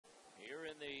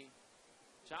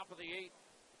top of the 8th.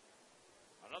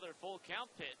 Another full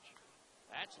count pitch.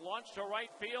 That's launched to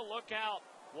right field. Look out.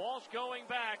 Wall's going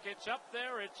back. It's up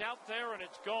there, it's out there, and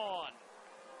it's gone.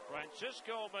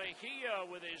 Francisco Mejia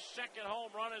with his second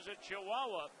home run as a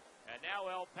Chihuahua. And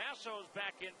now El Paso's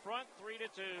back in front,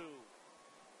 3-2.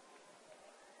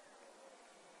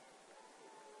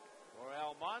 For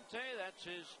Almonte, that's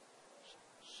his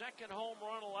second home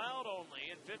run allowed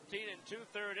only in 15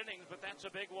 2/3 innings, but that's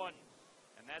a big one.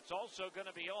 And that's also going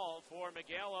to be all for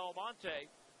Miguel Almonte,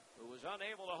 who was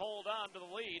unable to hold on to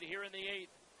the lead here in the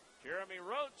 8th. Jeremy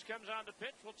Rhodes comes on to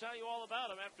pitch. We'll tell you all about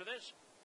him after this